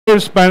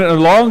I've spent a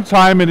long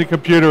time in the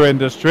computer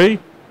industry.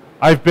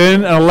 I've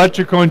been an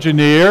electrical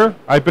engineer.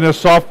 I've been a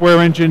software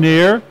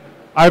engineer.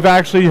 I've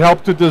actually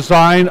helped to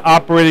design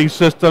operating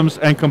systems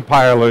and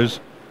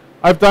compilers.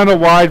 I've done a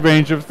wide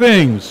range of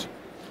things.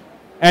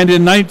 And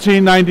in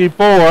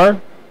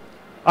 1994,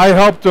 I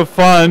helped to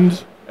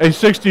fund a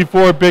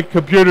 64-bit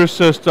computer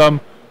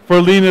system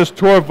for Linus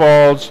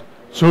Torvalds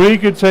so he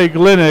could take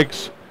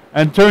Linux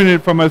and turn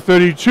it from a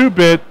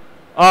 32-bit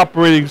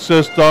operating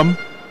system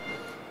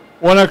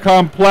on a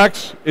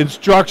complex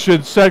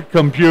instruction set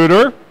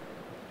computer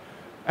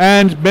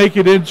and make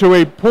it into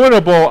a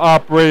portable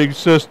operating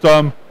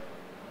system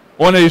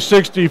on a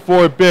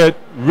 64-bit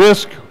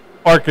RISC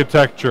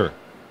architecture.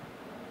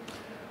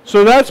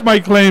 So that's my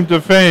claim to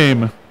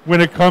fame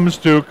when it comes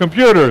to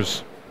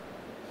computers.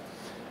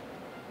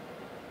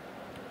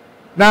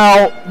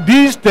 Now,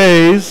 these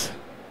days,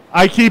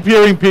 I keep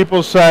hearing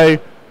people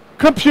say,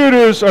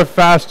 computers are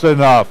fast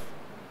enough.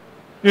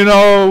 You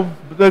know,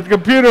 the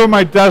computer on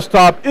my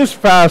desktop is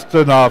fast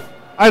enough.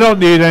 I don't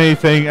need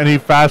anything any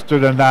faster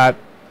than that.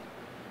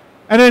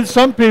 And then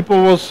some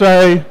people will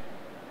say,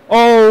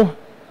 oh,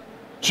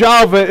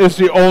 Java is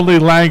the only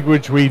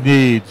language we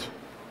need.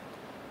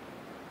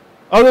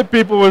 Other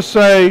people will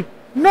say,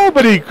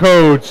 nobody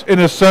codes in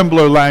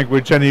assembler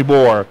language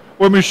anymore,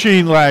 or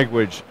machine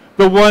language,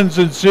 the ones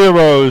and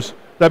zeros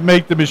that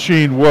make the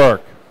machine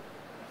work.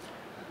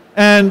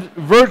 And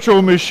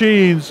virtual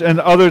machines and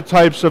other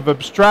types of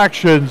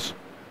abstractions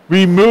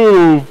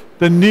remove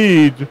the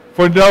need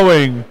for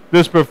knowing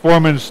this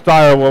performance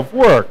style of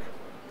work.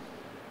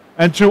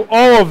 And to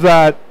all of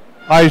that,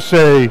 I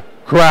say,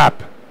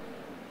 crap.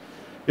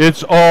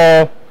 It's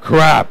all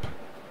crap.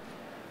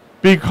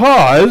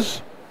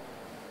 Because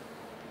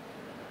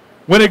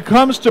when it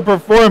comes to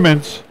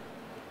performance,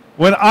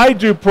 when I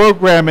do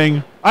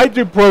programming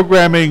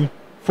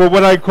for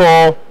what I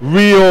call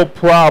real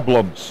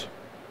problems.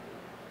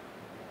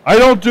 I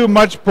don't do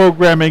much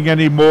programming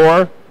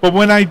anymore, but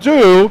when I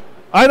do,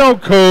 I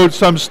don't code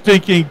some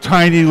stinking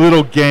tiny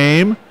little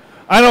game.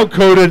 I don't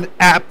code an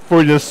app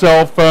for your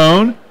cell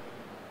phone.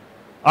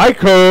 I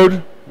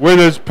code where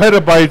there's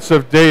petabytes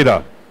of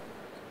data.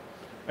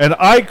 And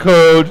I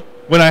code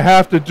when I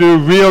have to do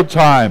real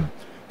time.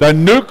 The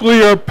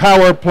nuclear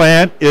power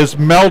plant is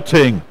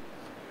melting.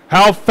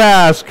 How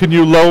fast can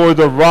you lower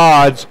the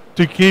rods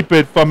to keep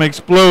it from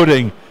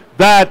exploding?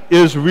 That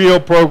is real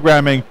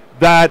programming.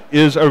 That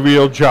is a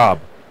real job.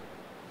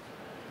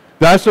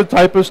 That's the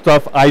type of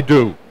stuff I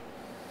do.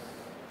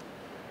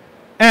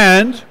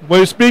 And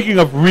when speaking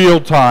of real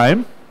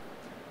time,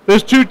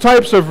 there's two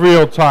types of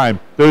real time.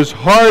 There's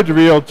hard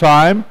real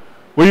time,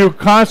 where you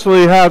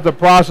constantly have the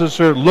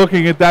processor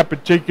looking at that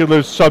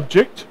particular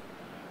subject.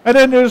 And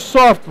then there's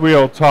soft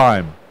real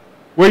time,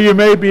 where you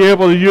may be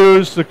able to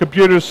use the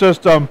computer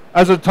system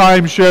as a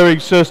time-sharing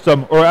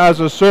system or as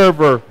a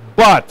server,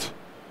 but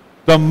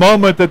the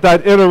moment that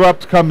that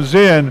interrupt comes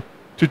in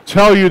to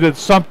tell you that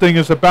something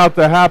is about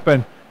to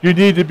happen, you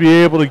need to be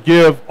able to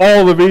give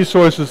all the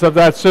resources of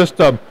that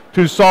system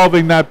to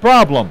solving that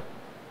problem.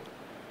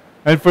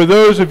 And for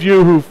those of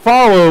you who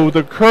follow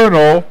the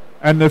kernel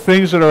and the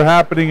things that are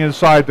happening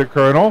inside the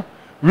kernel,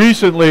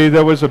 recently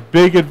there was a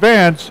big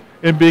advance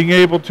in being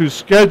able to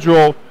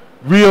schedule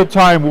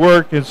real-time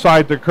work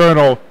inside the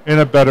kernel in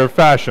a better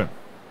fashion.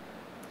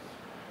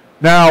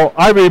 Now,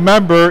 I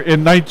remember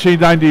in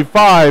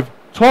 1995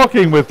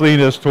 talking with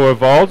Linus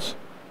Torvalds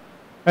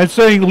and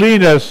saying,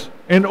 Linus,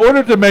 in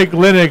order to make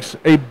Linux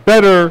a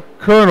better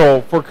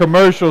kernel for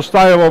commercial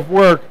style of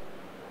work,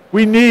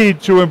 we need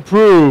to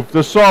improve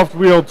the soft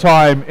real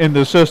time in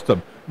the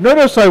system.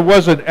 Notice I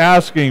wasn't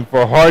asking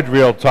for hard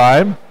real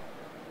time.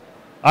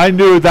 I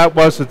knew that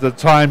wasn't the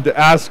time to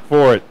ask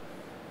for it.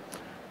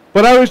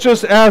 But I was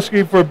just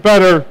asking for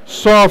better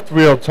soft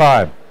real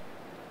time.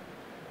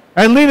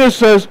 And Linus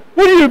says,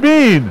 what do you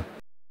mean?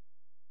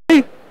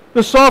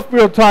 The soft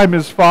real time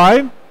is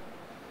fine.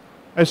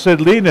 I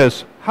said,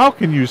 Linus, how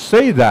can you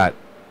say that?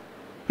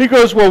 He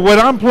goes, well, when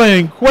I'm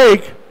playing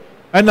Quake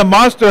and the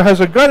monster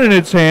has a gun in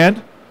its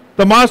hand,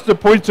 the monster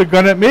points a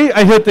gun at me,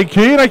 I hit the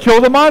key and I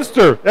kill the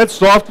monster. That's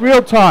soft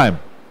real time.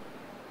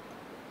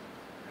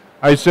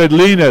 I said,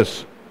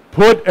 Linus,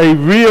 put a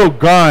real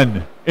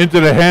gun into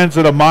the hands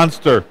of the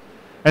monster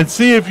and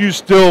see if you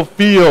still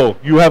feel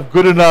you have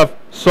good enough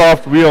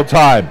soft real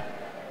time.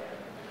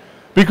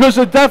 Because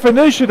the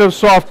definition of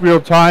soft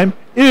real time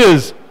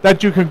is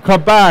that you can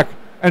come back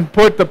and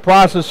put the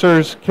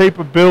processor's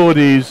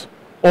capabilities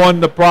on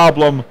the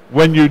problem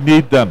when you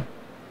need them.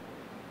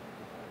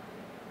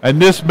 And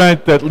this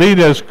meant that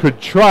Linus could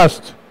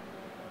trust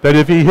that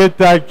if he hit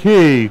that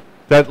key,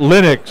 that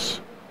Linux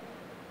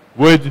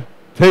would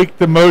take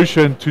the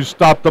motion to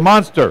stop the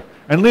monster.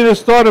 And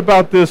Linus thought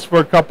about this for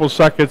a couple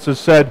seconds and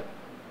said,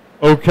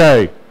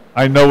 okay,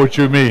 I know what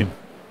you mean.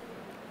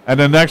 And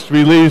the next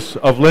release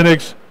of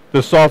Linux,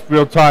 the soft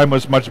real time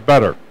was much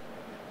better.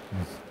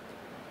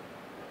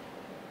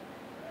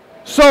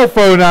 Cell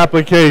phone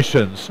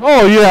applications.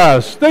 Oh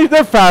yes,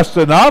 they're fast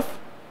enough.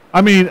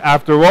 I mean,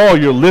 after all,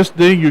 you're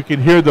listening, you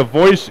can hear the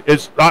voice.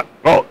 It's not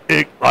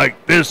going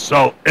like this,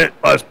 so it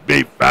must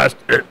be fast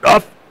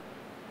enough.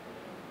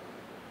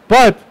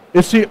 But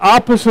it's the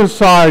opposite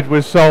side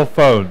with cell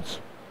phones.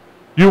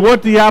 You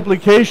want the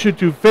application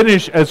to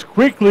finish as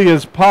quickly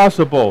as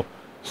possible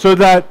so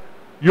that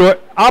your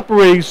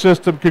operating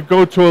system can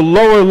go to a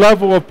lower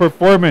level of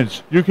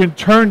performance. You can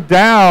turn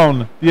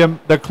down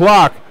the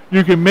clock.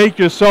 You can make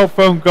your cell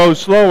phone go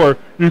slower.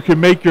 You can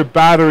make your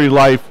battery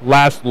life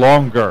last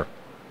longer.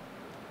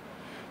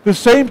 The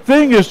same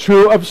thing is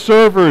true of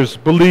servers,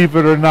 believe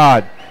it or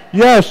not.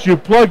 Yes, you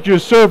plug your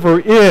server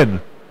in,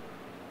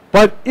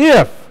 but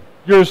if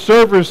your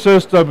server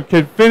system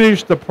can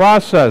finish the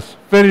process,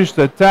 finish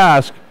the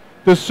task,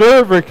 the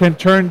server can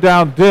turn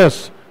down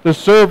disks, the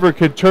server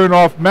can turn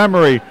off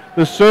memory,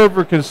 the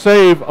server can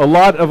save a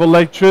lot of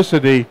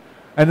electricity,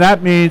 and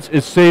that means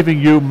it's saving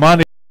you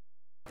money.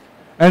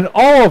 And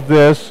all of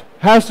this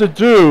has to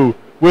do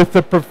with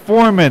the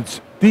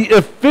performance, the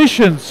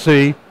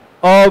efficiency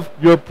of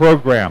your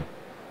program.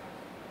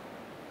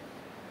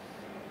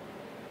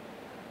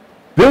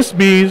 This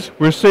means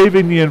we're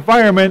saving the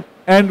environment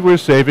and we're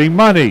saving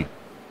money.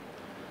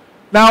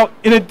 Now,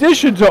 in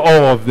addition to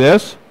all of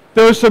this,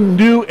 there are some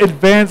new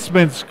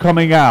advancements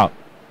coming out.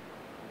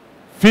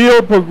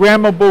 Field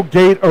programmable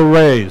gate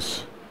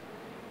arrays.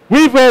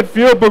 We've had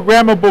field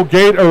programmable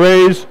gate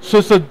arrays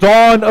since the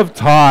dawn of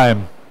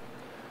time,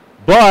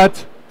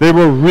 but they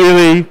were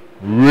really,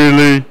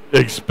 really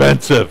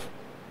expensive.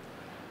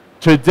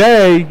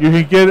 Today, you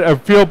can get a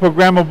field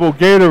programmable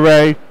gate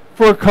array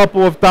for a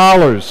couple of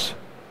dollars.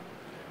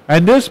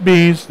 And this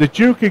means that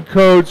you can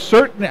code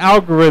certain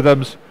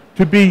algorithms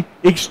to be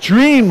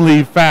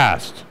extremely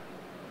fast.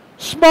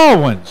 Small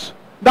ones,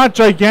 not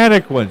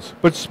gigantic ones,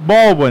 but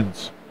small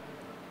ones,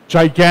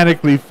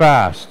 gigantically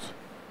fast.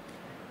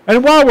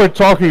 And while we're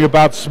talking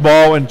about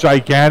small and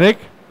gigantic,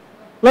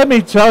 let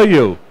me tell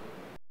you,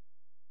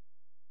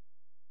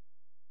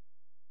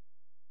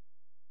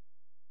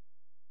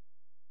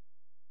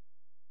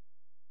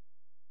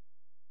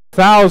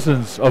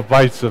 thousands of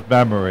bytes of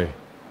memory.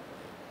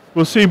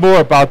 We'll see more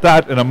about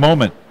that in a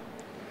moment.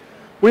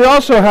 We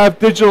also have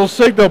digital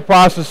signal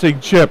processing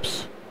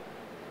chips,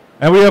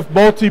 and we have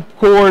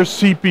multi-core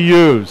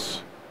CPUs.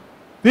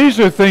 These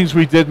are things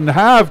we didn't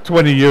have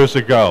 20 years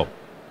ago.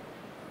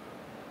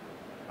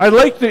 I'd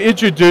like to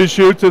introduce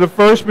you to the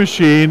first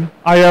machine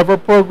I ever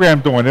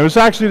programmed on. It was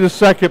actually the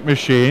second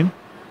machine,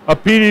 a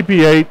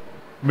PDP-8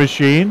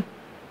 machine.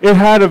 It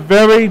had a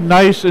very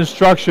nice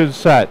instruction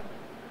set.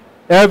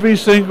 Every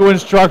single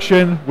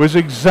instruction was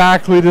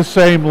exactly the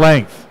same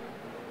length.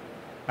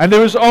 And there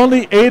was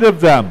only 8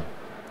 of them.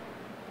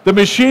 The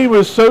machine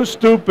was so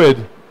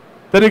stupid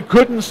that it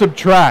couldn't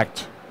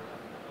subtract.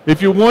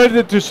 If you wanted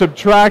it to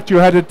subtract, you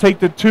had to take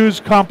the 2's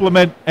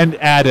complement and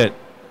add it.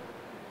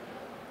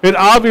 It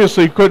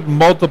obviously couldn't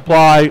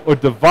multiply or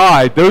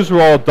divide. Those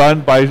were all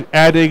done by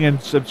adding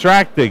and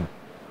subtracting.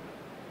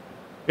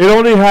 It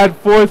only had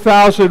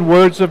 4,000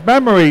 words of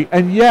memory,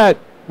 and yet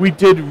we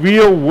did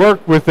real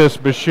work with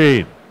this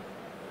machine.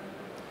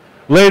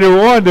 Later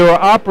on, there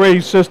were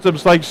operating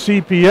systems like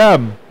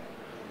CPM,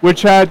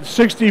 which had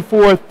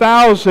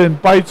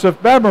 64,000 bytes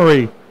of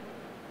memory.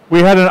 We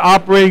had an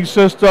operating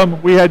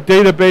system, we had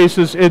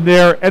databases in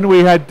there, and we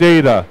had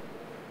data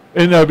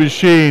in a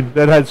machine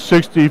that had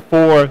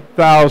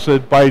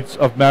 64,000 bytes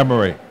of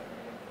memory.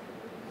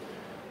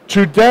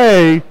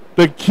 Today,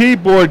 the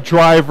keyboard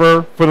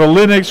driver for the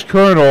Linux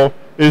kernel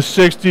is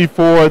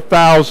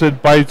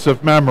 64,000 bytes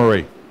of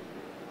memory.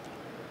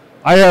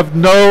 I have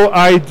no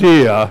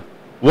idea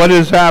what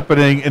is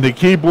happening in the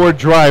keyboard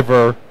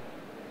driver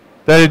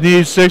that it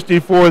needs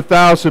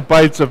 64,000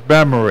 bytes of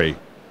memory.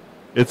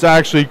 It's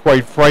actually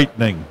quite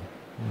frightening.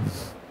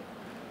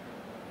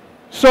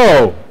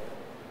 So,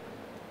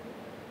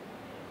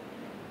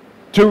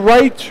 to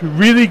write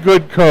really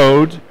good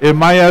code, in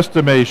my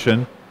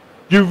estimation,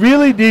 you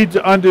really need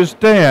to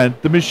understand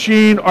the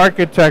machine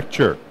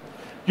architecture.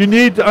 You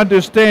need to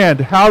understand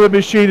how the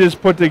machine is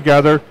put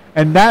together,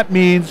 and that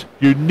means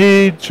you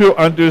need to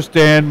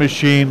understand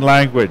machine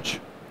language.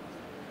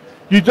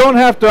 You don't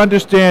have to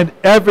understand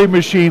every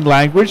machine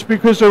language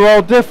because they're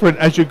all different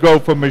as you go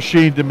from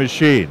machine to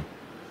machine.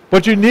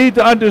 But you need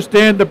to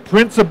understand the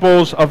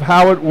principles of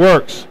how it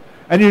works.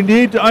 And you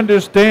need to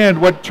understand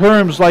what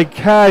terms like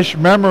cache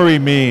memory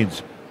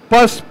means,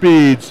 bus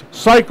speeds,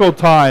 cycle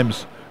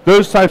times,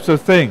 those types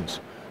of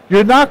things.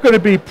 You're not going to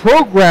be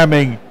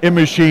programming in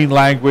machine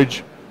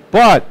language,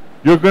 but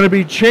you're going to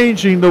be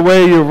changing the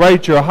way you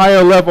write your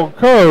higher level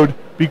code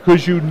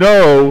because you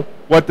know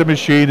what the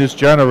machine is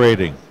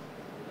generating.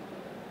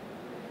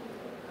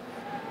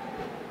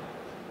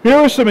 Here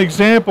are some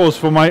examples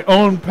from my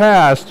own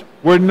past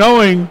where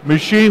knowing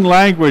machine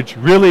language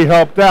really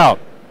helped out.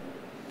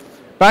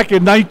 Back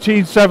in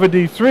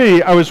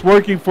 1973, I was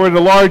working for a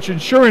large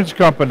insurance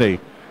company,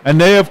 and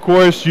they, of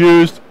course,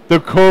 used the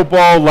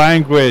COBOL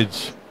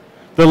language,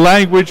 the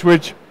language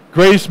which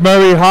Grace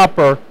Murray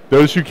Hopper,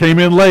 those who came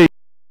in late,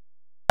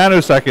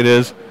 nanosecond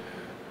is,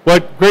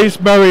 but Grace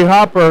Murray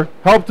Hopper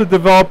helped to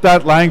develop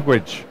that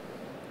language.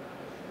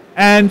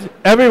 And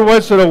every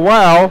once in a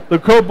while, the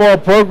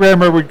COBOL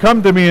programmer would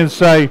come to me and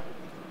say,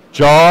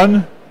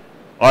 John,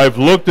 I've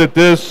looked at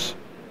this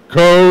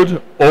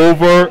code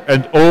over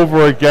and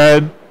over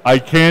again. I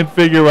can't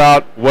figure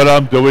out what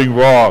I'm doing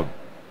wrong.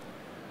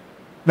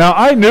 Now,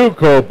 I knew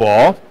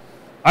COBOL.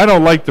 I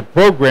don't like to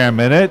program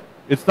in it.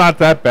 It's not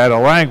that bad a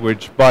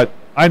language, but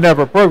I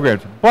never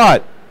programmed.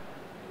 But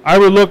I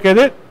would look at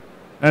it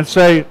and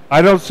say,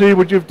 I don't see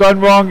what you've done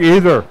wrong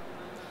either.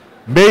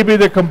 Maybe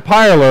the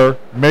compiler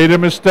made a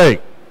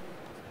mistake.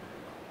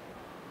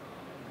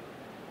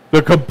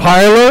 The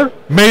compiler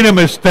made a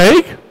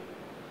mistake?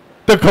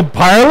 The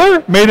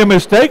compiler made a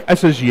mistake? I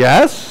says,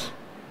 yes.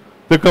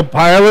 The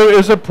compiler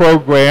is a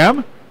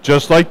program,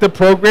 just like the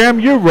program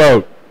you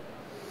wrote.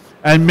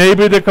 And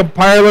maybe the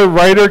compiler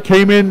writer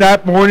came in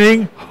that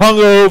morning,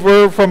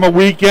 hungover from a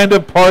weekend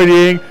of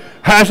partying,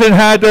 hasn't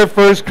had their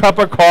first cup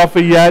of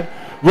coffee yet,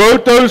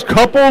 wrote those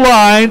couple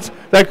lines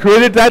that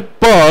created that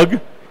bug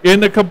in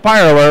the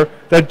compiler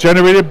that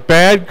generated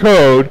bad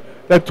code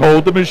that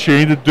told the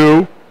machine to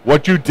do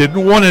what you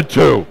didn't want it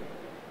to.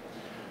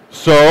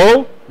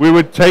 So we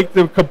would take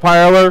the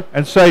compiler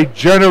and say,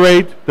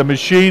 generate the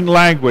machine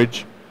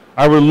language.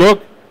 I would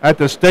look at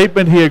the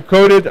statement he had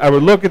coded. I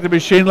would look at the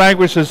machine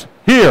language and says,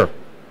 here,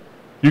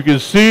 you can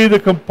see the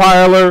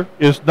compiler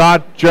is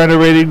not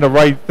generating the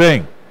right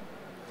thing.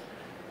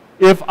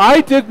 If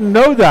I didn't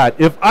know that,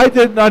 if I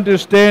didn't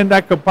understand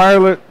that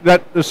compiler,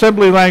 that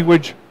assembly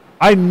language,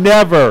 I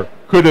never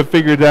could have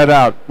figured that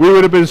out. We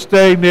would have been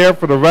staying there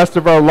for the rest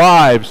of our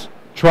lives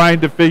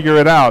trying to figure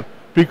it out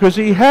because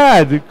he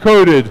had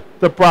coded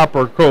the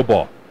proper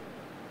COBOL.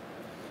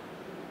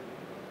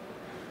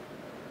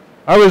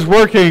 I was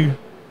working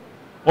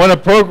on a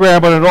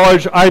program on a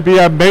large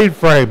IBM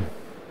mainframe.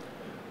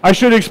 I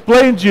should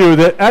explain to you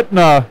that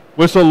Aetna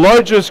was the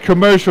largest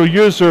commercial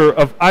user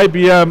of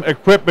IBM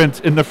equipment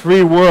in the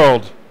free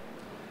world.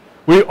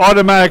 We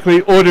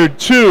automatically ordered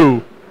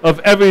 2 of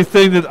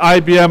everything that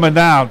IBM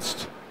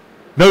announced.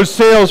 No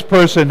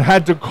salesperson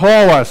had to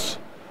call us.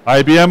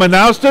 IBM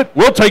announced it,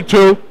 we'll take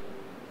 2.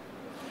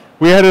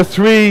 We had a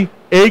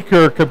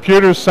 3-acre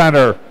computer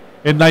center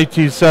in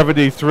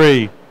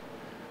 1973.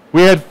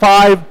 We had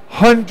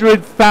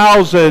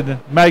 500,000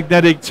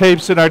 magnetic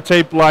tapes in our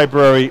tape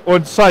library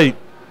on site.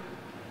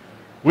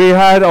 We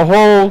had a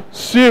whole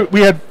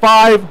we had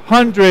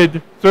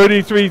 500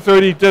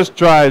 3330 disk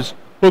drives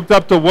hooked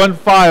up to one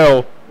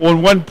file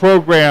on one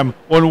program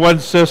on one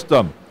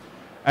system.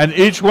 And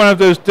each one of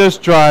those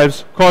disk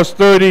drives cost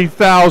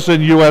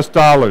 $30,000 US.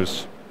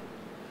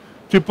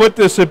 To put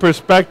this in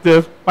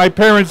perspective, my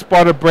parents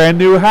bought a brand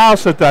new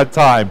house at that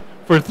time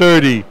for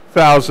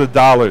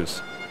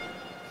 $30,000.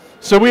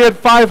 So we had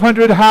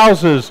 500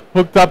 houses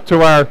hooked up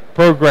to our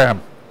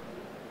program.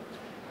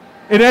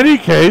 In any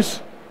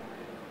case,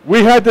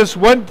 we had this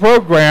one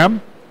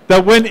program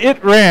that when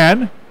it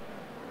ran,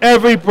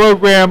 every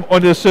program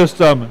on the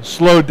system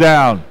slowed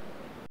down.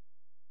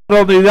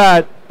 Not only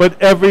that,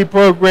 but every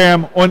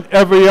program on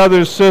every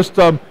other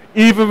system,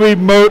 even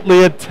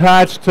remotely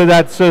attached to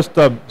that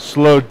system,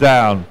 slowed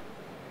down.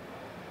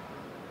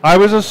 I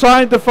was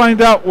assigned to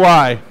find out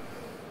why.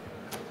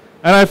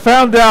 And I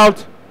found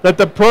out that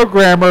the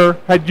programmer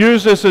had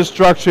used this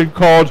instruction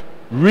called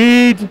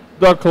read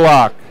the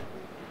clock.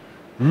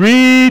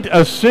 Read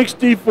a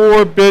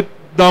 64-bit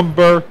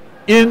number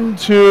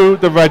into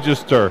the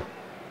register.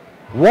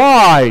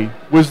 Why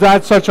was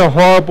that such a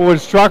horrible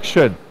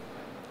instruction?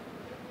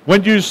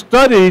 When you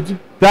studied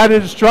that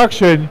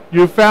instruction,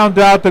 you found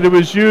out that it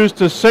was used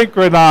to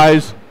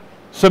synchronize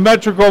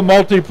symmetrical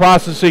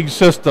multiprocessing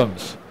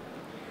systems,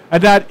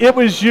 and that it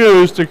was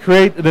used to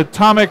create an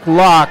atomic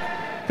lock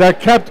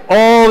that kept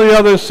all the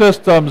other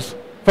systems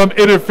from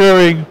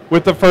interfering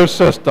with the first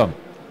system.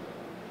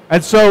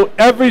 And so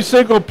every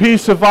single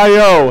piece of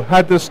I/O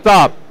had to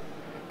stop.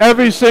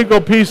 Every single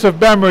piece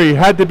of memory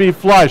had to be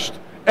flushed.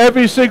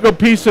 Every single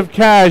piece of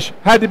cache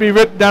had to be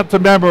written out to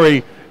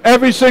memory.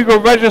 Every single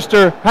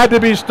register had to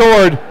be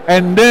stored,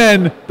 and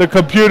then the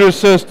computer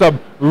system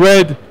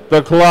read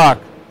the clock.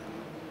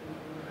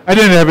 And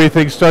then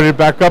everything started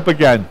back up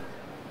again.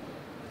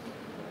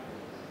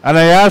 And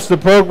I asked the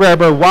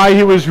programmer why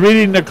he was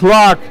reading the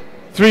clock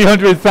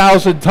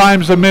 300,000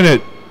 times a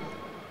minute.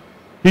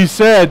 He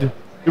said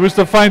it was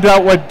to find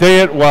out what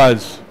day it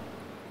was.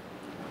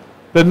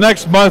 The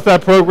next month,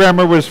 that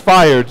programmer was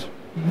fired.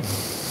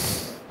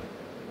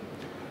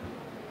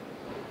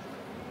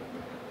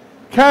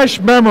 Cache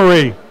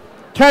memory.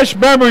 Cache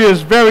memory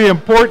is very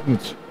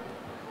important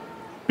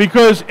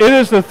because it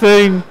is the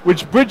thing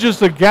which bridges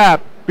the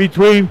gap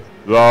between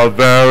the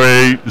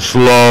very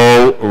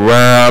slow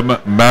RAM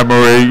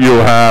memory you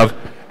have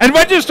and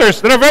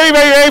registers that are very,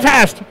 very, very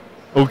fast.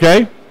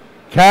 Okay?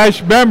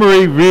 Cache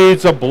memory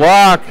reads a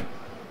block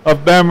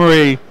of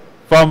memory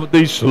from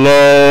the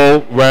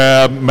slow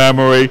RAM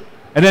memory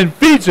and then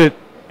feeds it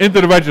into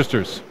the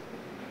registers.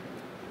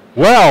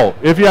 Well,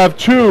 if you have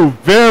 2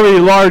 very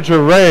large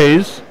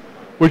arrays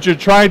which you're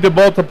trying to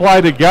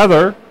multiply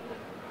together,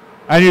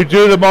 and you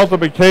do the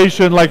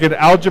multiplication like an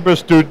algebra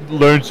student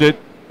learns it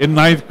in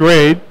 9th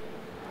grade,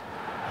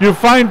 you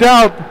find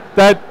out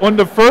that on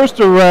the first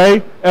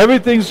array,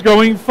 everything's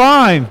going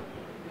fine.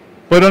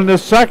 But on the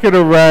second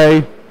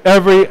array,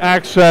 every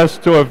access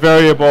to a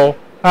variable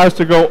has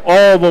to go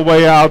all the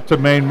way out to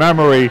main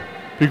memory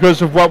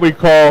because of what we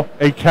call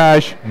a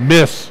cache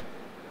miss.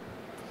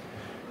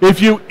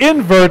 If you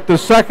invert the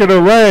second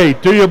array,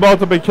 do your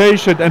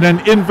multiplication, and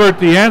then invert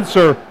the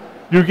answer,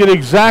 you get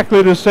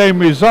exactly the same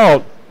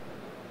result,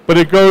 but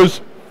it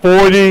goes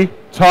 40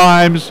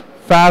 times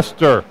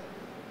faster.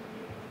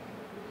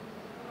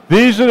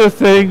 These are the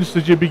things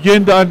that you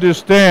begin to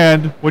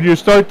understand when you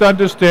start to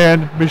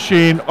understand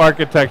machine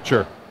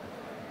architecture.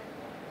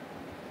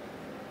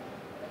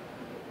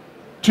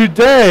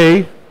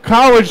 Today,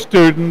 college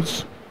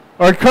students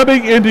are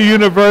coming into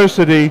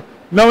university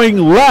knowing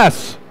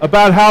less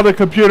about how the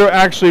computer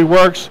actually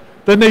works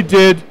than they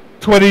did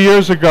 20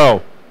 years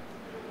ago.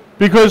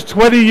 Because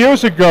 20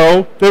 years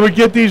ago, they would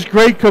get these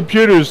great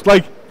computers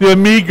like the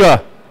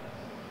Amiga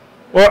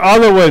or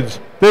other ones.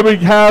 They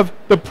would have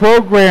the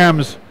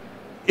programs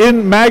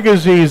in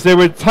magazines. They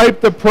would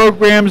type the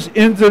programs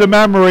into the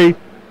memory,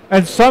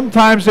 and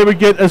sometimes they would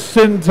get a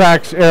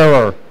syntax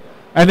error.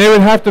 And they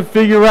would have to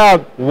figure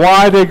out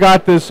why they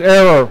got this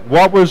error,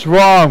 what was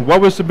wrong,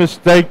 what was the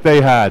mistake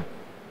they had.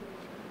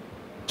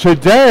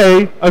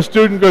 Today, a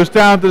student goes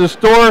down to the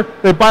store,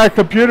 they buy a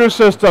computer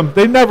system,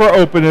 they never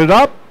open it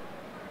up.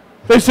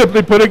 They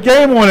simply put a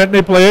game on it and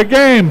they play a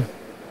game.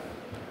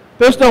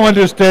 There's no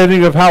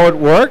understanding of how it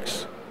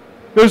works.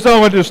 There's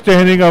no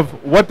understanding of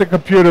what the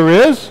computer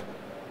is.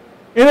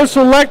 In a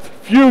select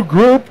few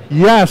group,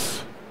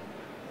 yes.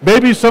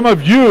 Maybe some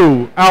of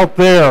you out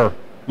there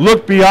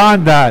look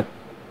beyond that.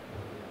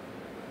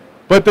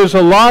 But there's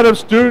a lot of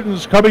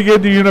students coming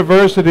into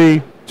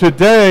university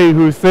today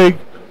who think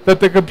that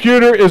the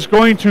computer is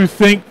going to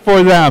think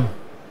for them.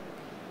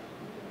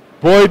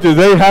 Boy, do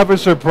they have a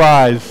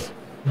surprise.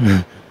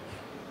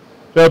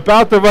 They're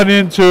about to run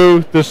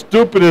into the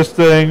stupidest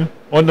thing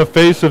on the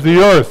face of the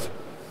earth.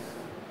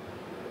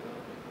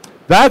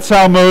 That's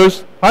how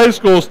most high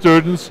school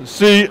students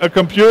see a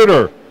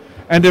computer.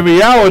 And in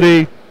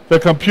reality, the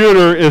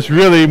computer is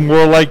really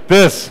more like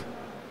this.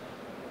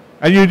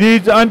 And you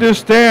need to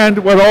understand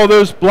what all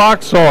those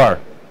blocks are.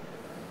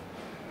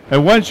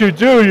 And once you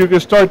do, you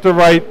can start to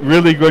write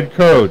really good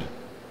code.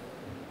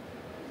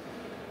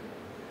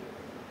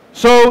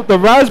 So the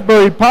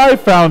Raspberry Pi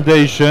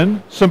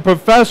Foundation, some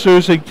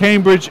professors in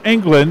Cambridge,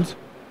 England,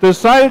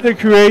 decided to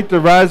create the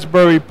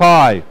Raspberry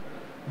Pi.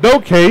 No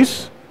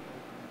case,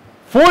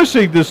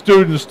 forcing the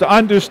students to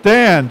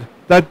understand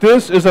that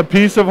this is a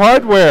piece of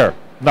hardware,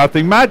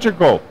 nothing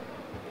magical,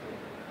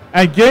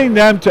 and getting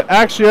them to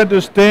actually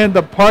understand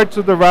the parts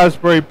of the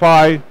Raspberry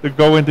Pi that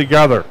go in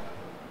together.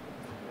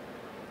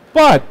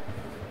 But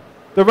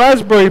the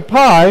Raspberry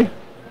Pi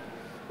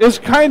is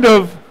kind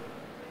of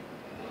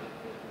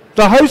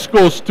the high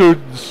school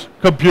student's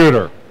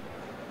computer.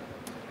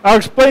 I'll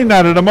explain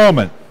that in a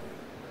moment.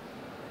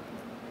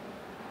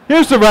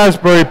 Here's the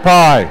Raspberry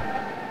Pi.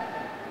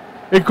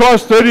 It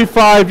costs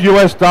 $35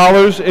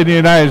 US in the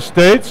United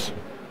States.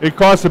 It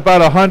costs about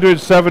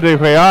 170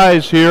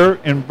 reais here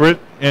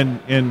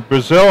in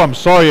Brazil. I'm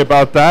sorry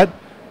about that.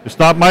 It's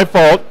not my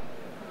fault.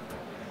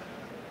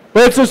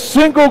 But it's a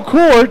single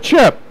core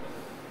chip.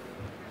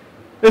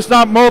 It's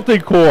not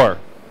multi-core.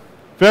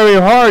 Very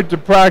hard to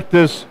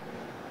practice,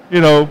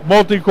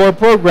 multi-core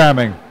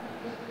programming.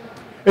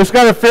 It's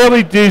got a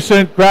fairly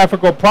decent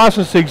graphical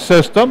processing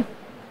system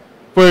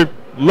for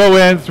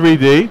low-end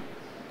 3D.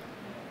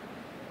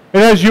 It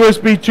has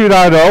USB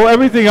 2.0.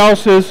 Everything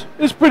else is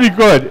pretty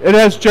good. It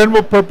has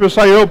general purpose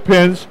I/O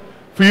pins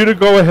for you to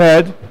go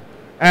ahead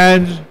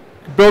and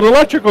build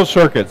electrical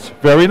circuits.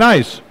 Very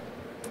nice.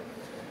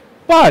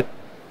 But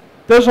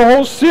there's a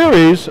whole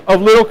series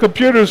of little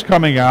computers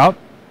coming out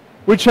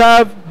which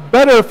have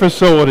better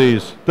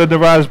facilities than the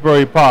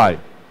Raspberry Pi.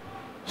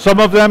 Some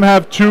of them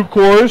have 2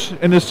 cores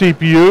in the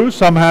CPU.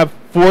 Some have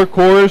 4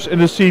 cores in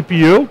the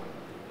CPU.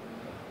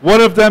 One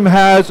of them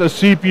has a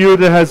CPU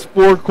that has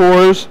 4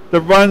 cores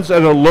that runs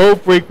at a low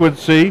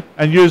frequency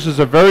and uses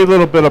a very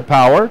little bit of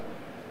power.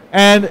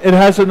 And it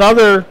has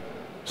another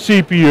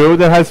CPU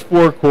that has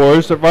 4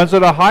 cores that runs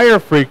at a higher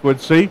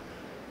frequency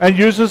and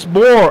uses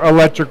more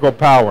electrical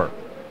power.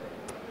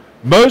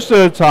 Most of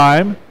the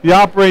time, the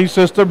operating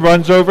system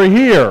runs over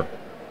here,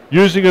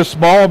 using a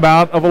small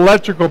amount of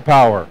electrical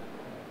power.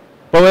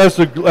 But as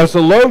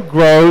the load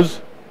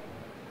grows,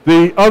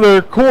 the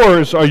other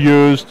cores are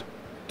used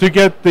to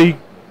get the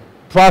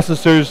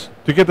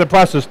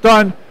process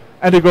done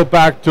and to go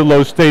back to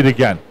low state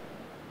again.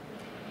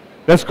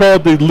 That's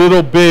called the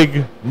little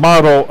big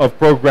model of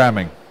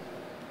programming.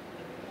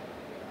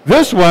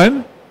 This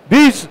one,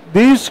 these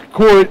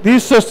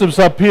systems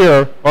up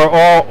here are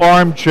all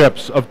ARM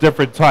chips of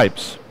different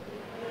types.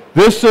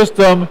 This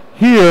system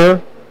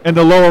here in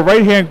the lower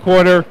right-hand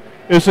corner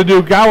is a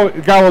new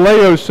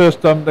Galileo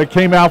system that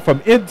came out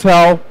from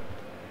Intel.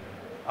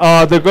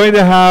 They're going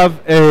to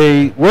have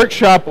a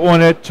workshop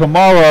on it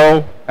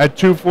tomorrow at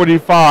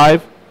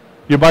 2:45.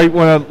 You might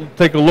want to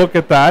take a look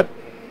at that.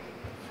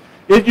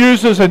 It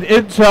uses an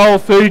Intel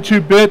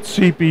 32-bit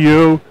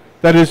CPU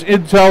that is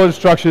Intel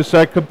instruction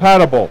set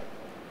compatible.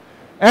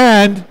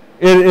 And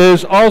it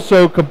is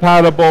also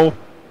compatible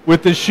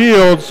with the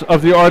shields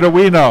of the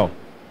Arduino.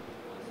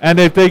 And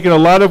they've taken a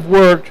lot of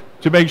work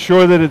to make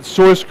sure that it's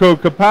source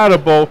code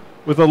compatible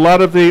with a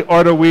lot of the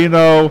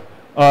Arduino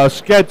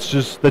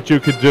sketches that you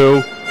could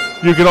do.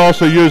 You can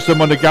also use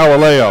them on the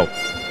Galileo.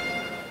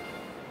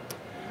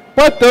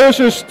 But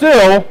those are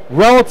still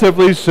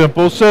relatively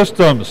simple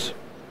systems.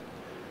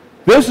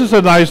 This is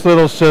a nice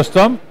little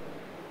system.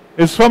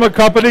 It's from a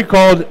company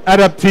called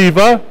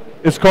Adaptiva.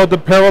 It's called the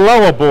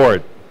Parallella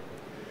board.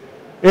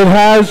 It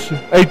has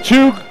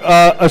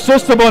a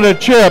system on a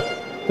chip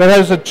that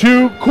has a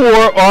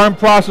 2-core ARM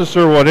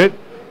processor on it,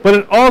 but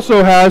it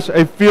also has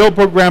a field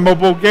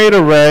programmable gate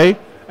array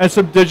and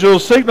some digital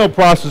signal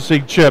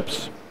processing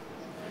chips.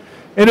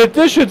 In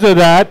addition to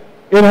that,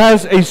 it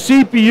has a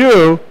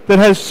CPU that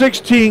has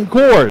 16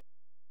 cores,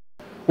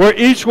 where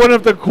each one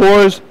of the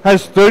cores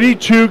has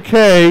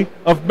 32K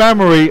of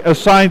memory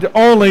assigned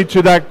only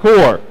to that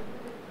core.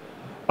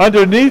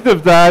 Underneath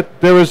of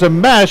that, there is a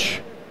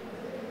mesh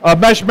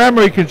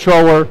memory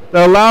controller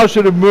that allows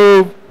you to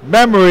move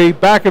memory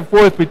back and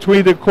forth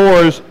between the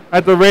cores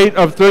at the rate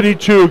of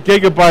 32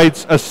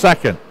 gigabytes a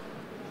second.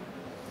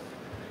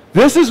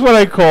 This is what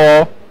I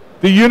call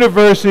the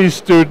university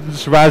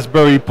student's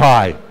Raspberry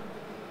Pi,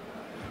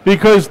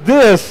 because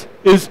this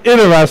is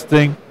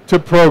interesting to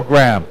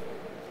program.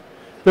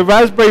 The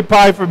Raspberry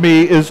Pi for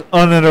me is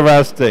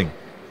uninteresting.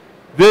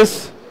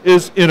 This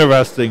is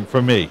interesting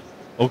for me,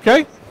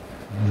 okay?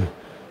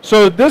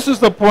 So this is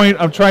the point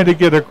I'm trying to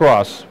get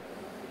across.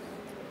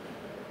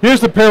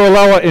 Here's the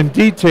Parallella in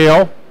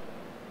detail.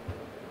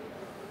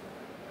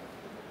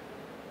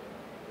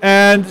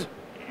 And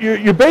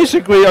you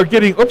basically are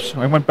getting, oops,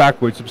 I went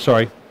backwards, I'm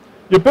sorry.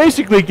 You're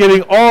basically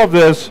getting all of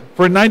this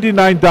for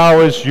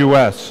 $99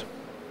 US.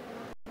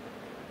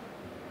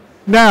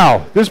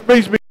 Now, this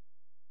brings me to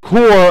the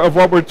core of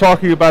what we're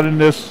talking about in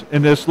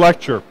this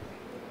lecture.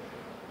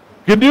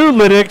 GNU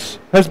Linux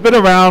has been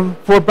around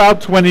for about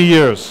 20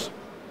 years.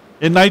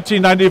 In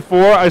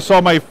 1994, I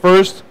saw my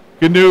first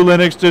GNU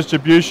Linux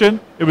distribution.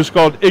 It was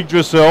called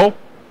Yggdrasil,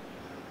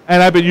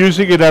 and I've been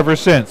using it ever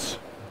since.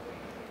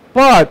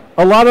 But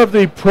a lot of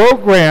the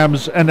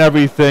programs and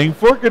everything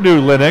for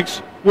GNU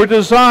Linux were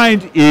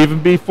designed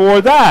even before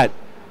that.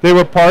 They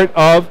were part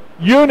of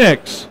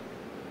Unix.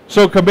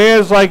 So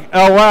commands like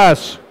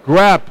ls,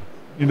 grep,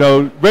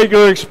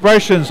 regular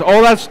expressions,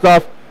 all that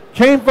stuff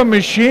came from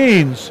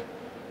machines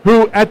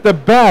who at the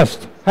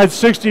best had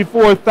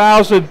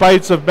 64,000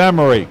 bytes of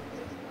memory.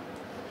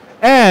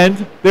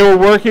 And they were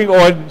working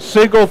on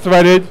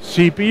single-threaded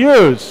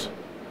CPUs.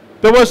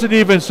 There wasn't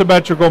even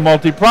symmetrical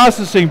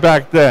multiprocessing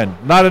back then,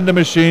 not in the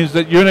machines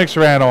that Unix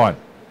ran on.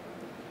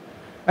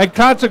 And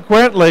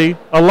consequently,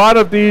 a lot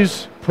of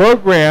these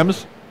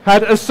programs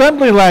had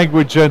assembly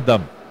language in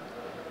them,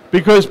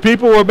 because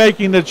people were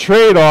making the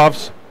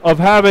trade-offs of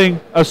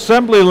having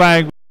assembly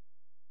language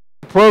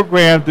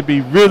programmed to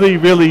be really,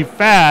 really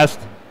fast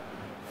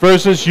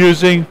versus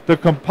using the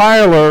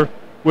compiler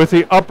with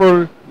the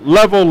upper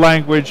level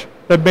language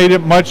that made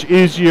it much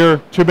easier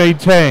to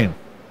maintain.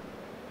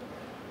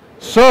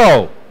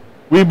 So,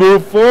 we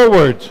move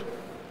forward.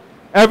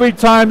 Every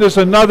time there's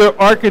another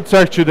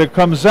architecture that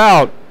comes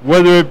out,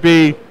 whether it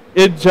be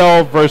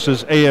Intel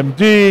versus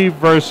AMD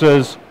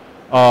versus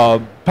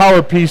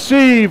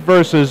PowerPC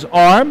versus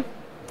ARM,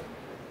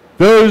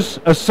 those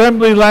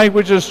assembly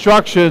language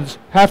instructions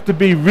have to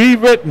be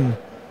rewritten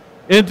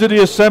into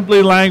the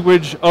assembly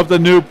language of the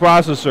new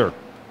processor.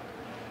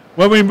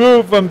 When we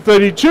move from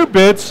 32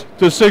 bits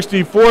to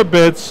 64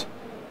 bits,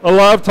 a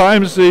lot of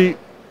times the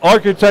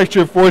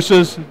architecture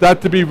forces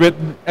that to be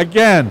written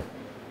again.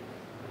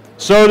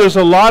 So there's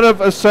a lot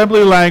of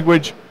assembly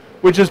language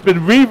which has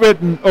been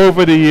rewritten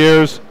over the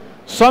years,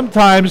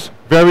 sometimes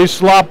very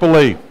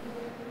sloppily.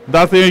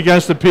 Nothing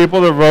against the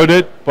people that wrote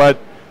it, but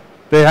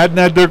they hadn't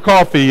had their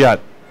coffee yet.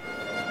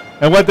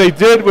 And what they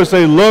did was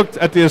they looked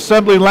at the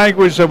assembly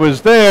language that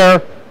was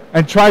there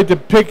and tried to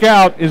pick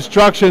out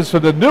instructions for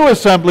the new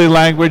assembly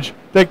language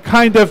that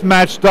kind of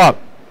matched up.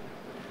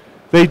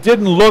 They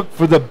didn't look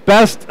for the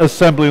best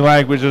assembly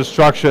language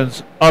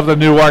instructions of the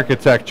new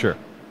architecture.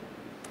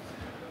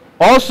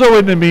 Also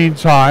in the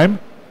meantime,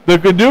 the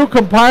GNU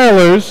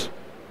compilers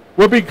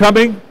were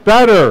becoming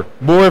better,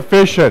 more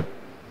efficient.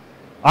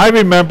 I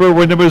remember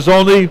when there was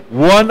only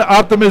one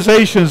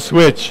optimization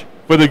switch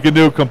for the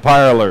GNU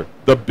compiler,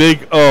 the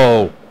big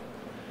O.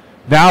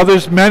 Now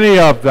there's many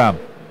of them.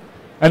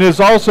 And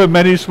there's also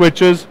many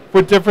switches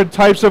for different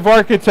types of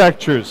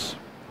architectures.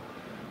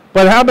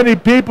 But how many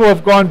people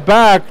have gone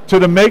back to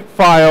the make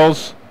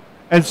files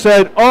and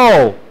said,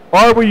 oh,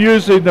 are we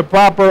using the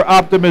proper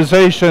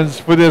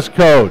optimizations for this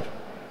code?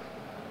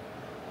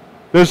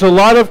 There's a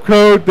lot of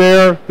code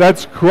there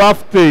that's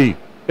crufty.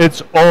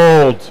 It's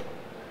old.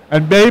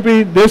 And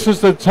maybe this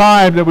is the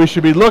time that we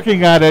should be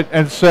looking at it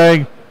and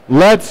saying,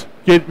 let's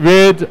get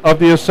rid of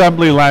the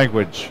assembly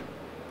language.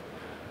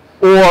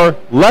 Or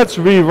let's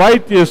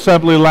rewrite the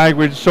assembly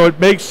language so it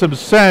makes some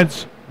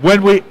sense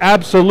when we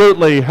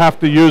absolutely have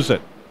to use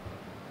it.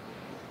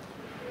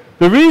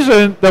 The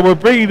reason that we're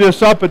bringing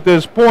this up at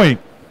this point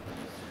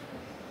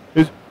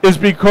is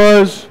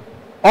because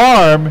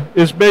ARM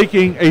is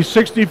making a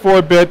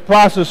 64-bit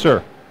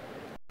processor.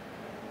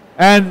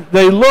 And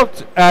they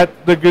looked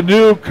at the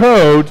GNU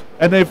code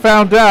and they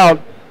found out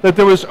that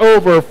there was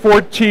over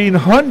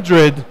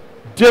 1,400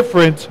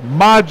 different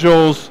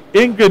modules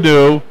in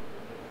GNU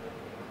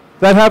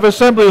that have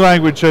assembly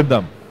language in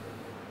them.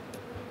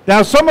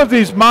 Now, some of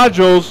these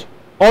modules,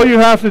 all you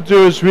have to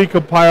do is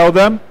recompile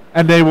them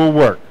and they will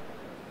work.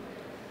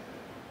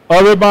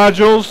 Other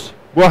modules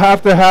will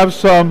have to have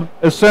some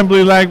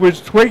assembly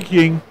language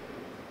tweaking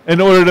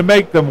in order to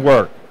make them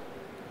work.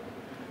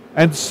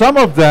 And some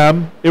of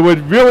them, it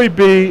would really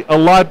be a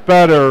lot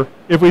better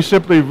if we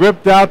simply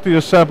ripped out the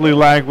assembly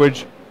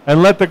language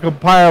and let the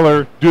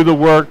compiler do the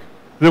work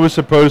that it was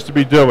supposed to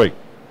be doing.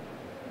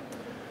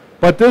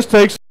 But this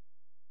takes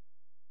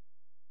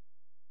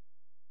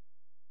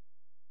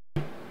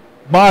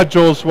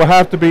modules will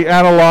have to be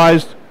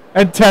analyzed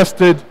and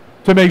tested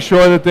to make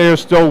sure that they are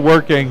still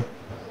working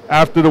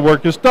after the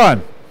work is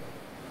done.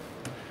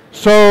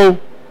 So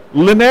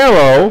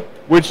Linero,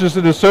 which is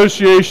an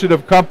association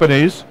of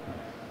companies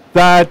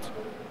that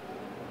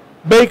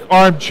make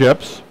ARM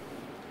chips,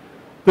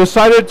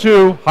 decided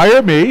to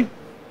hire me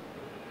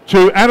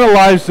to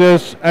analyze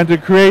this and to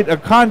create a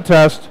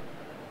contest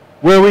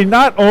where we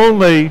not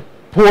only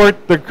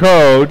port the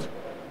code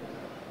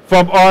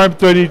from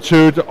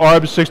ARM32 to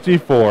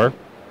ARM64.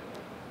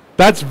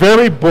 That's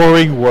very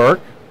boring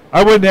work.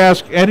 I wouldn't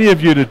ask any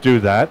of you to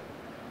do that.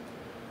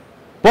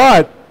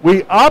 But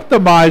we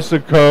optimize the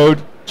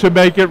code to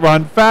make it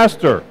run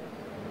faster.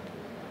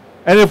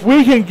 And if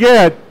we can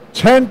get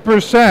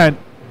 10%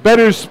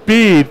 better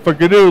speed for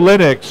GNU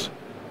Linux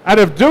out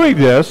of doing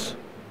this,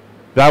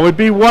 that would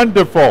be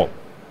wonderful.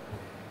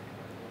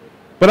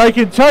 But I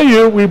can tell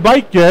you we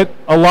might get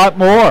a lot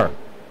more.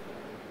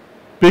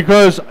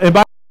 Because in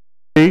my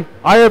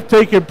I have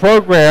taken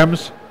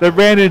programs that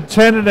ran in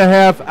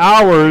 10.5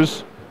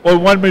 hours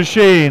on one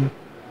machine,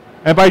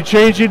 and by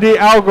changing the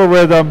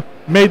algorithm,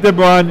 made them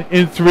run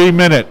in 3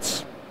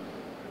 minutes.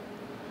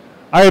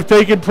 I have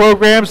taken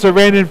programs that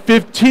ran in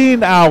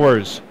 15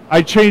 hours.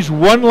 I changed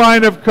one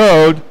line of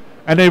code,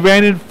 and they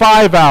ran in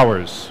 5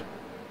 hours.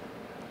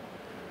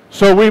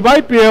 So we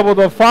might be able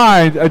to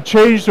find a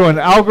change to an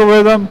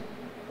algorithm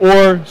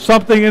or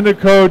something in the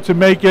code to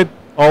make it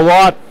a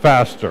lot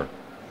faster.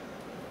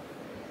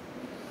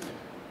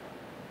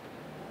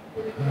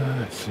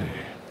 Let's see.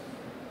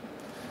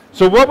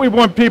 So what we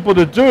want people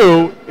to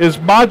do is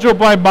module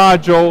by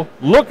module,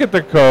 look at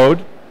the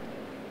code,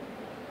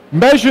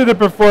 measure the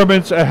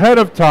performance ahead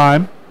of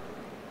time,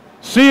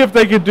 see if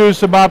they can do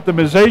some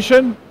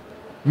optimization,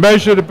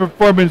 measure the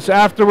performance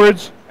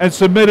afterwards, and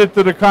submit it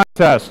to the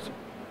contest.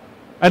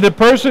 And the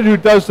person who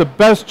does the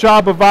best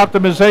job of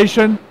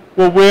optimization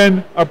will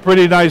win a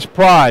pretty nice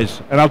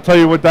prize. And I'll tell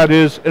you what that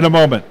is in a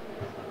moment.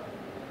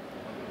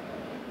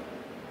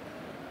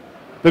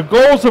 The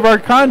goals of our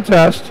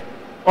contest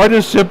are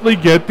to simply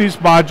get these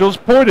modules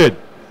ported.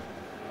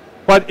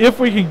 But if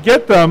we can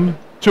get them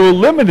to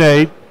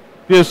eliminate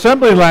the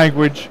assembly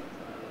language,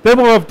 then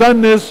we'll have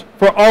done this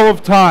for all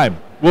of time.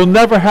 We'll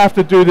never have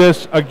to do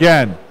this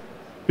again.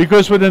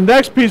 Because when the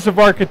next piece of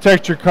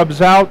architecture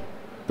comes out,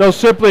 they'll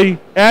simply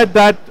add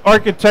that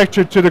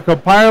architecture to the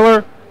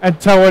compiler and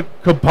tell it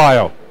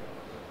compile.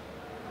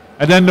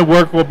 And then the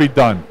work will be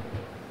done.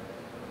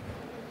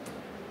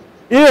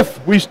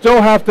 If we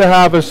still have to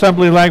have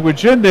assembly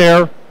language in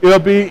there, it'll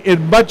be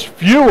in much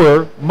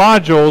fewer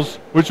modules,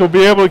 which we'll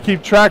be able to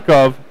keep track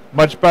of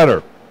much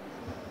better.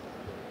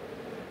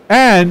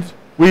 And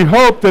we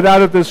hope that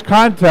out of this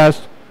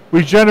contest,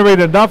 we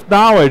generate enough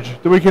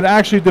knowledge that we can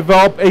actually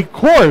develop a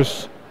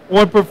course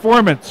on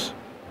performance.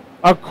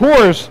 A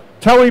course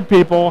telling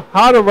people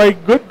how to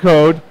write good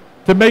code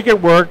to make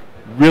it work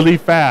really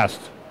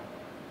fast.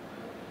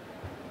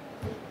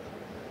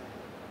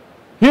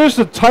 Here's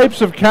the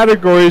types of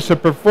categories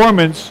of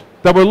performance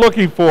that we're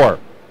looking for.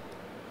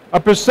 A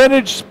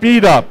percentage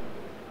speed up,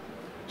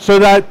 so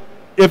that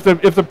if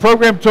the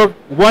program took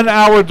 1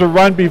 hour to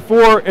run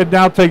before, it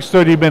now takes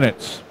 30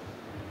 minutes.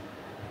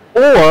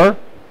 Or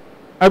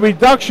a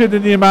reduction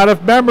in the amount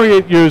of memory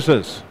it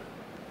uses.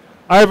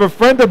 I have a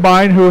friend of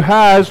mine who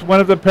has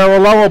one of the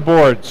parallel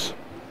boards.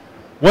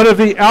 One of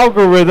the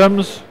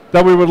algorithms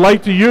that we would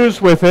like to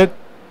use with it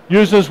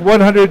uses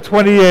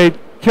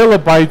 128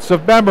 kilobytes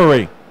of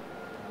memory.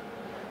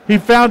 He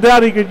found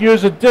out he could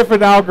use a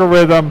different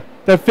algorithm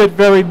that fit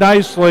very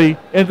nicely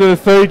into the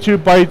 32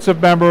 bytes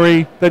of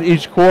memory that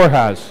each core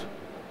has.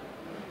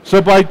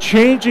 So by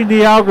changing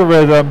the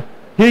algorithm,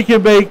 he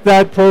can make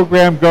that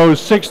program go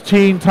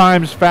 16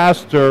 times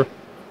faster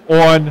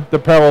on the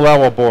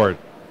parallel board.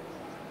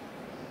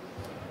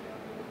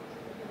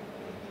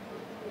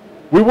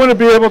 We want to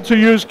be able to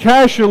use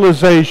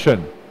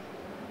cacheization.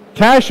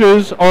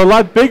 Caches are a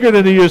lot bigger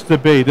than they used to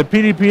be. The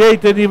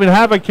PDP-8 didn't even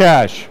have a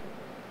cache.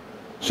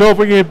 So if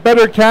we get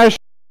better cache,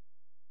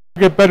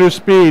 we get better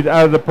speed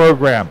out of the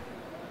program.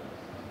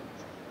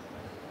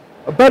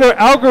 A better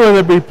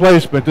algorithm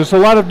replacement. There's a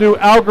lot of new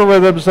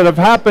algorithms that have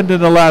happened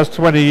in the last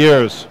 20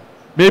 years.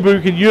 Maybe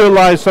we can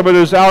utilize some of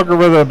those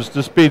algorithms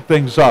to speed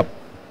things up.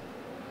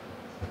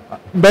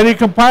 Many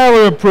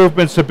compiler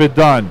improvements have been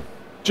done.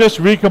 Just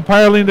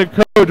recompiling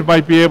the code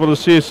might be able to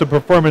see some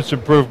performance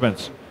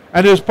improvements.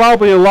 And there's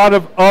probably a lot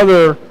of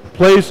other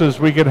places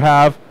we could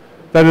have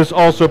that is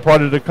also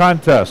part of the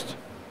contest.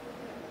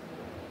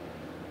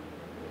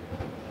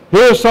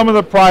 Here are some of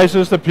the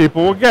prizes that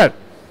people will get.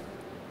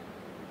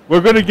 We're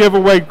going to give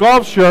away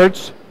golf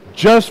shirts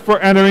just for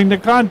entering the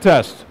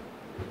contest.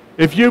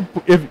 If you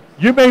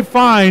may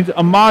find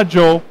a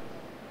module,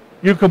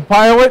 you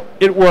compile it,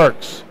 it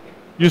works.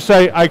 You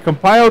say, I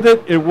compiled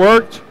it, it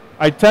worked,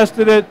 I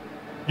tested it,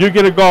 you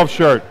get a golf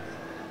shirt.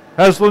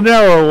 Has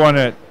Linero on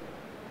it.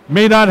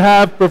 May not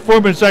have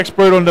Performance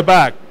Expert on the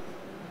back,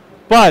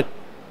 but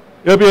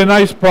it'll be a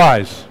nice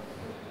prize.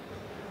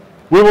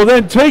 We will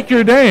then take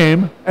your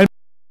name and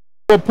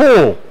a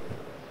pool.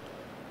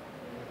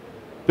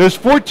 There's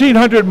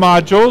 1,400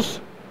 modules.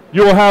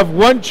 You will have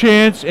one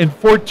chance in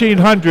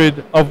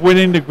 1,400 of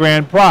winning the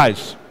grand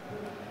prize.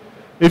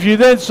 If you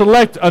then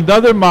select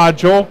another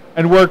module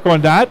and work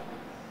on that,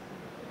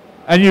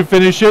 and you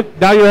finish it,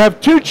 now you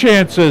have two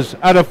chances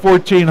out of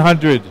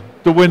 1,400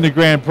 to win the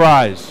grand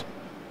prize.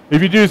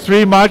 If you do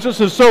 3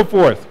 modules and so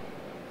forth.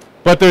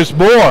 But there's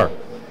more.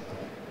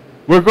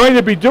 We're going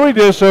to be doing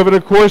this over the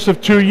course of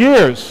 2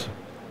 years.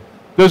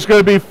 There's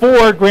going to be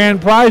 4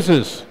 grand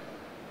prizes.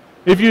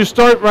 If you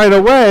start right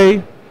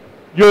away,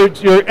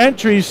 your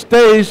entry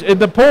stays in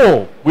the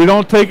pool. We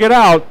don't take it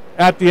out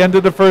at the end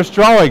of the first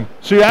drawing.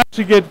 So you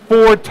actually get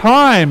 4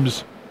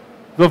 times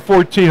the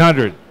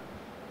 1,400.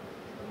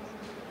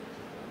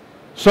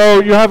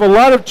 So you have a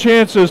lot of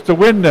chances to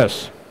win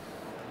this.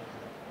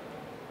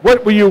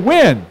 What will you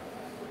win?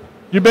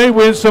 You may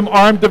win some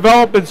ARM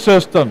development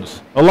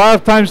systems. A lot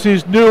of times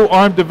these new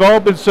ARM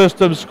development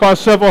systems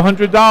cost several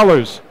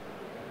 $100s.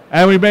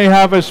 And we may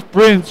have a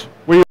sprint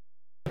where you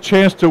have a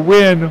chance to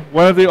win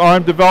one of the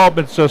ARM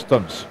development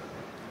systems.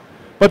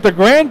 But the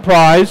grand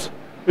prize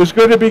is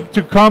going to be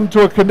to come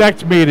to a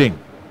Connect meeting.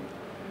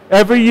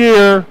 Every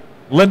year,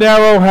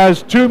 Linero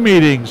has 2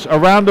 meetings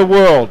around the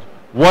world,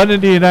 one in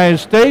the United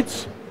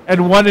States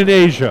and one in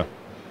Asia.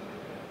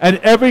 And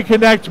every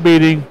Connect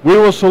meeting, we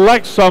will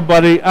select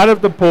somebody out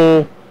of the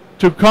pool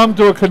to come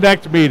to a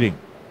Connect meeting.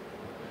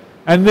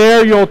 And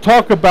there you'll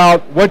talk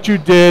about what you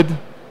did,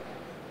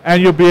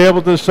 and you'll be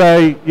able to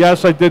say,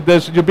 yes, I did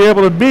this. And you'll be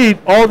able to meet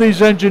all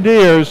these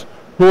engineers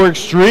who are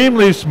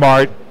extremely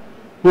smart,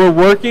 who are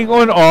working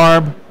on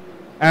ARM,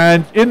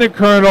 and in the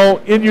kernel,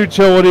 in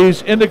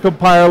utilities, in the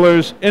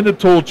compilers, in the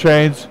tool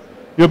chains.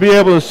 You'll be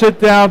able to sit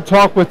down,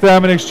 talk with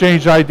them, and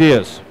exchange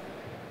ideas.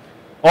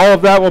 All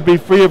of that will be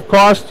free of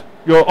cost.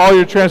 All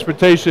your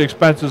transportation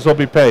expenses will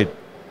be paid.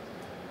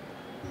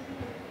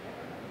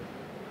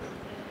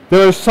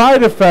 There are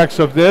side effects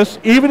of this,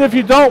 even if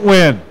you don't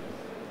win.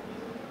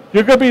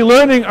 You're going to be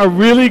learning a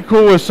really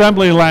cool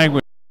assembly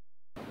language.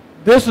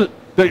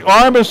 The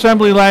ARM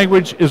assembly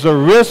language is a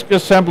RISC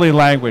assembly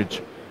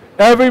language.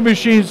 Every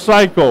machine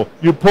cycle,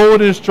 you pull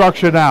an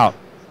instruction out.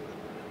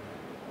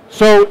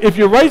 So if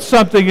you write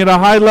something in a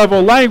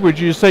high-level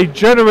language, you say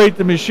generate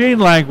the machine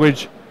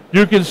language,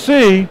 you can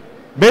see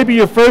maybe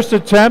your first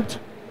attempt,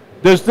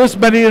 there's this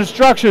many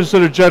instructions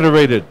that are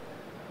generated.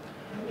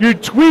 You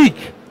tweak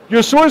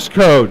your source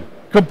code,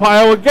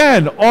 compile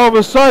again. All of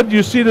a sudden,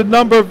 you see the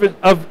number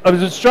of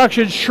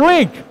instructions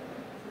shrink.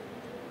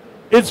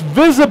 It's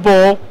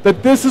visible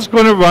that this is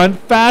going to run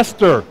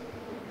faster.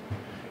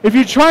 If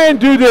you try and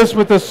do this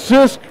with a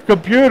CISC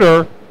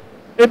computer,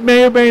 it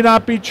may or may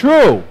not be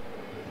true,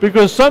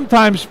 because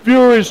sometimes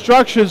fewer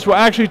instructions will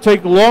actually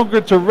take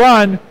longer to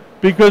run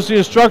because the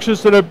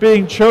instructions that are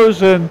being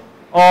chosen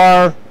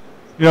are,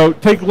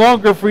 take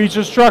longer for each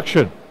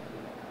instruction.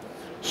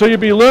 So you'll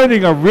be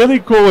learning a really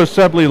cool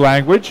assembly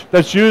language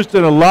that's used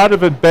in a lot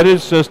of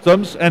embedded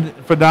systems and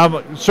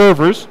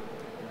servers.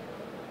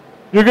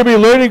 You're going to be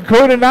learning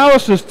code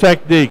analysis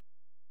techniques,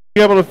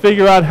 be able to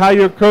figure out how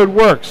your code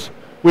works.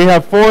 We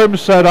have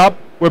forums set up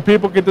where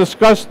people can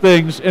discuss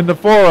things in the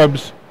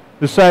forums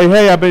to say,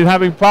 hey, I've been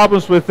having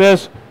problems with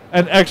this,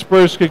 and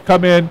experts can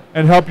come in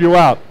and help you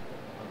out.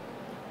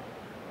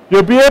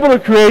 You'll be able to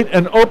create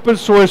an open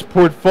source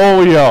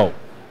portfolio.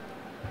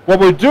 What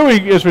we're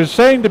doing is we're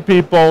saying to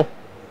people,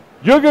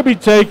 you're going to be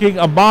taking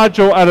a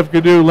module out of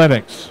GNU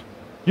Linux.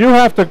 You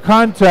have to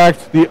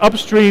contact the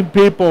upstream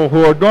people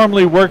who are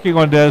normally working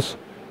on this,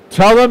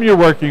 tell them you're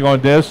working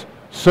on this,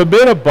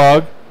 submit a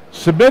bug,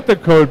 submit the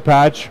code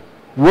patch,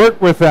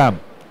 work with them.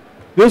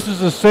 This is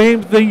the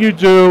same thing you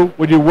do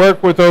when you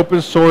work with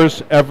open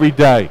source every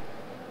day.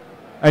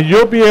 And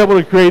you'll be able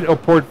to create a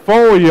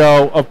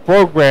portfolio of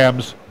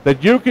programs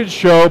that you can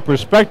show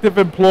prospective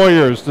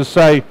employers to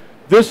say,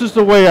 this is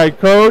the way I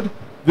code,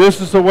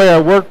 this is the way I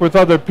work with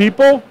other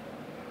people.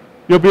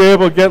 You'll be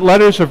able to get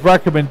letters of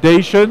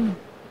recommendation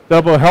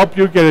that will help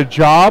you get a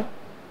job.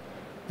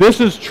 This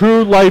is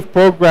true life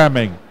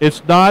programming.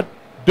 It's not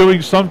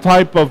doing some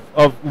type of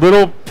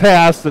little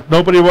task that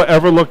nobody will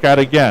ever look at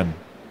again.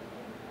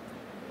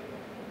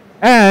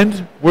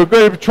 And we're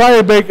going to try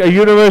to make a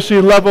university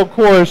level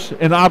course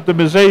in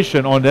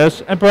optimization on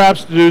this, and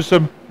perhaps to do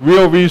some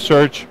real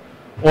research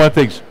on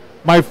things.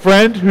 My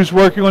friend who's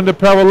working on the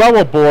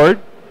parallel board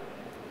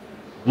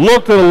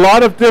looked at a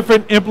lot of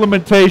different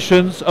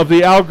implementations of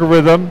the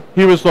algorithm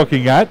he was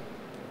looking at.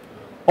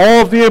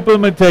 All of the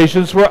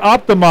implementations were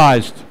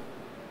optimized.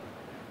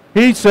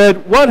 He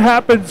said, what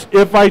happens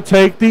if I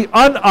take the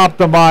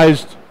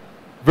unoptimized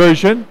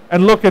version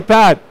and look at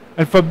that?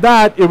 And from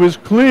that, it was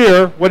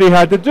clear what he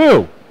had to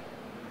do.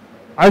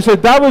 I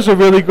said, that was a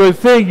really good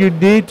thing. You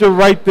need to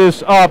write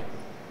this up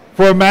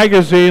for a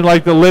magazine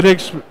like the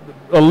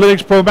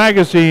Linux Pro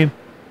magazine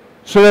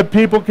so that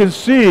people can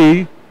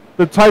see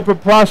the type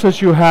of process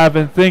you have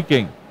in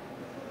thinking.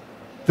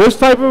 This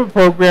type of a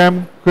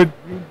program could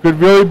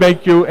really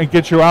make you and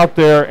get you out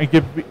there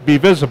and be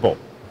visible.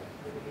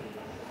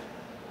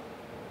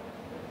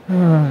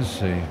 Let's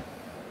see.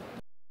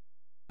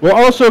 We're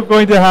also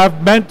going to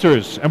have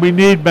mentors, and we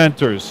need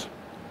mentors.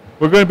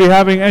 We're going to be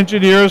having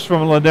engineers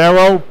from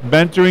Linero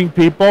mentoring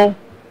people.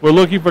 We're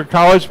looking for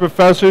college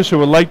professors who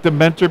would like to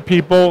mentor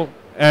people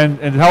and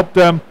help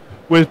them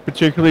with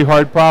particularly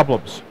hard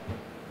problems.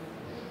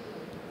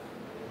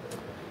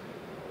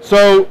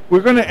 So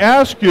we're going to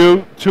ask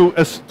you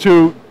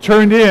to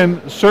turn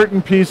in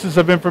certain pieces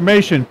of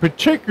information,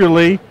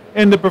 particularly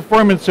in the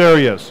performance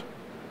areas,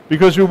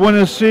 because we want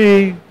to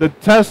see the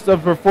test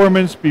of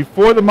performance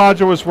before the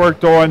module was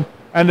worked on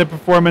and the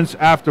performance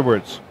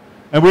afterwards.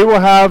 And we will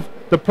have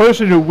the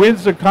person who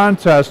wins the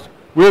contest,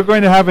 we're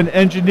going to have an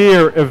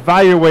engineer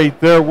evaluate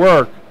their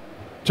work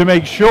to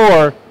make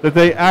sure that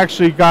they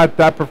actually got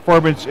that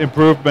performance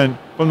improvement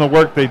from the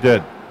work they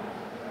did.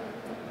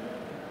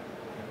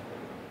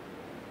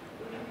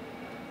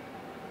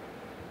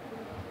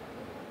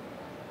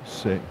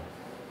 Let's see.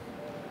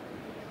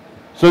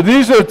 So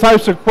these are the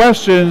types of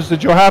questions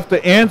that you'll have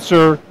to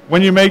answer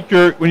when you make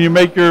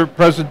your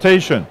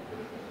presentation.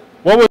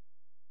 What would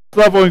the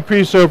level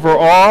increase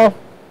overall?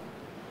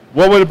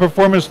 What were the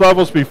performance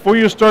levels before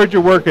you started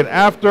your work and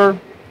after?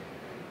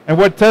 And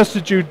what tests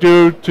did you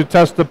do to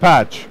test the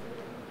patch?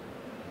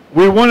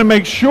 We want to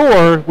make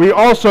sure we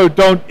also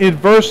don't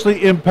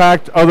adversely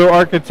impact other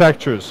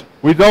architectures.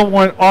 We don't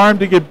want ARM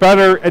to get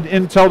better and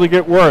Intel to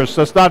get worse.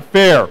 That's not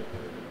fair.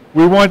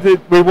 We want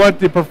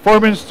the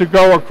performance to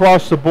go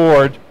across the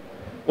board,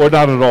 or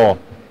not at all.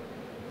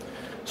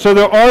 So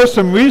there are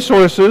some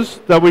resources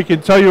that we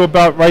can tell you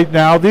about right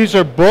now. These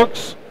are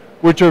books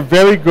which are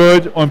very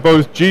good on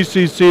both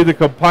GCC, the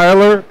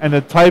compiler, and the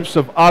types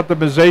of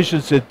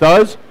optimizations it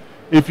does.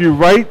 If you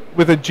write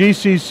with a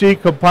GCC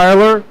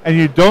compiler and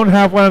you don't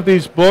have one of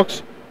these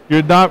books,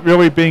 you're not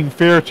really being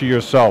fair to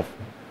yourself.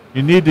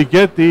 You need to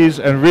get these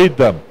and read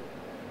them.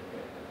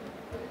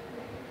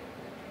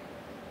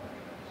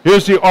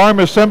 Here's the ARM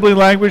assembly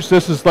language.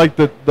 This is like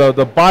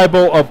the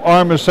Bible of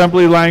ARM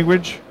assembly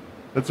language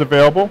that's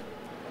available.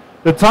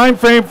 The time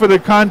frame for the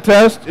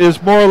contest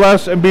is more or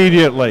less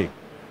immediately.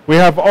 We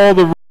have all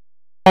the rules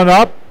drawn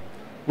up.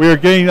 We are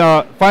getting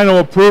final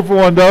approval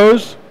on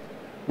those.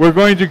 We're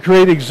going to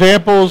create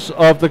examples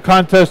of the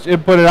contest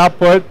input and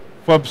output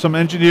from some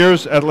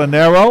engineers at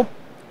Linero.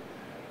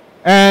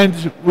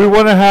 And we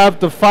want to have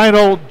the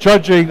final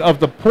judging of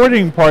the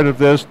porting part of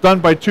this done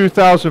by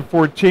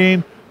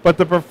 2014. But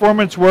the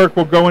performance work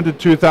will go into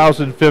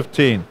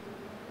 2015.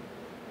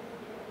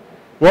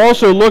 We're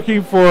also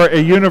looking for a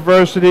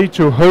university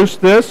to host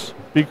this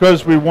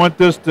because we want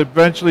this to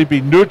eventually be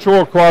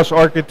neutral across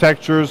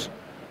architectures.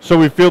 So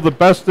we feel the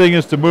best thing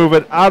is to move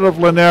it out of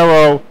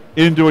Linero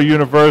into a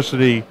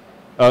university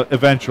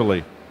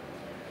eventually.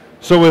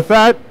 So with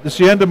that, this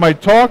is the end of my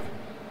talk.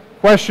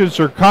 Questions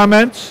or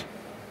comments?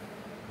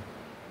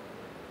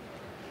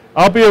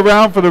 I'll be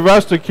around for the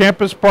rest of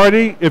Campus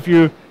Party. If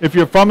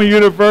you're from a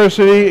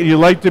university and you'd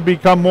like to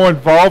become more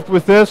involved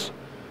with this,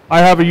 I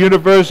have a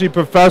university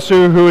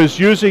professor who is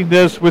using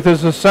this with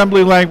his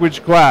assembly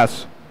language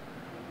class.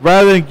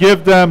 Rather than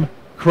give them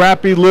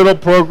crappy little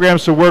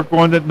programs to work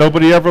on that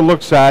nobody ever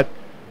looks at,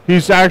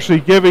 he's actually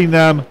giving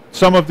them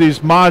some of these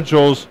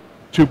modules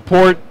to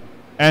port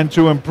and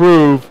to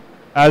improve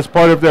as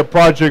part of their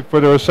project for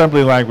their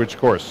assembly language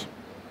course.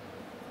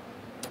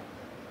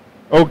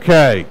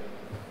 Okay.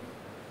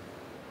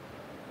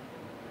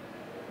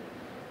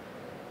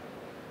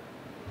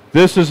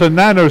 This is a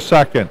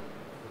nanosecond.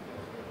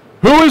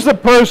 Who is the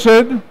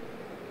person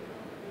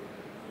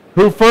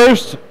who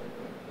first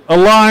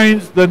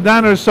aligns the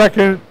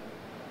nanosecond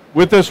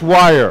with this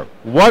wire?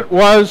 What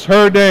was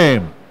her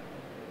name?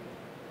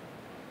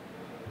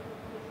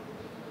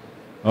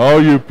 Oh,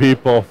 you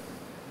people.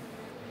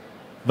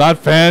 Not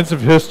fans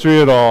of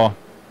history at all.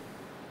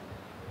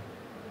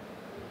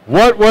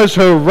 What was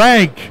her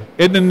rank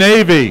in the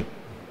Navy?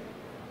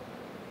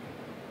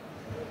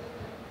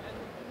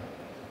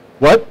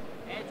 What?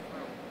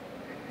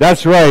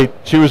 That's right.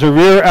 She was a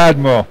rear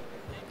admiral.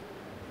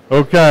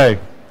 Okay.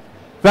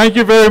 Thank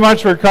you very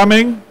much for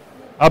coming.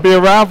 I'll be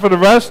around for the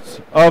rest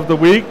of the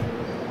week.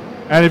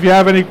 And if you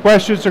have any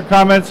questions or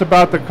comments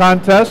about the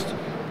contest,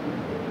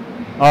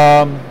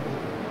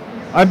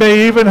 I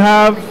may even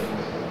have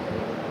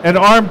an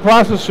ARM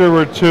processor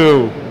or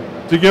two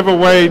to give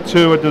away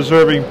to a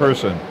deserving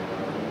person.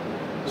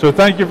 So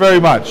thank you very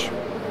much.